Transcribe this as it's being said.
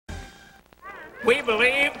We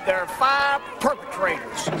believe there are 5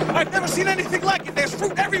 perpetrators. I've never seen anything like it. There's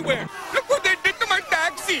fruit everywhere. Look what they did to my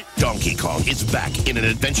taxi. Donkey Kong is back in an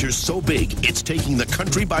adventure so big, it's taking the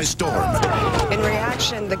country by storm. In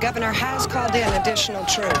reaction, the governor has called in additional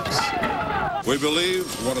troops. We believe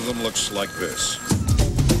one of them looks like this.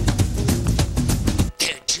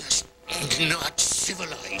 They're just not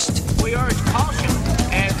civilized. We urge caution,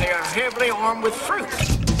 as they are heavily armed with fruit.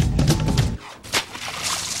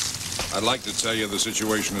 I'd like to tell you the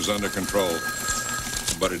situation is under control,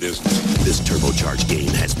 but it isn't. This turbocharged game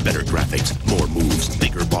has better graphics, more moves,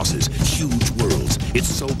 bigger bosses, huge worlds. It's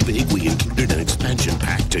so big we included an expansion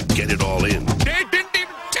pack to get it all in. They didn't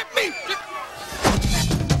even tip me.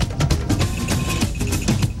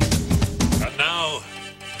 And now,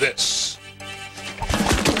 this.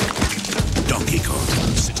 Donkey Kong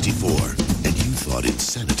 64, and you thought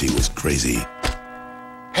insanity was crazy.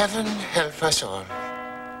 Heaven help us all.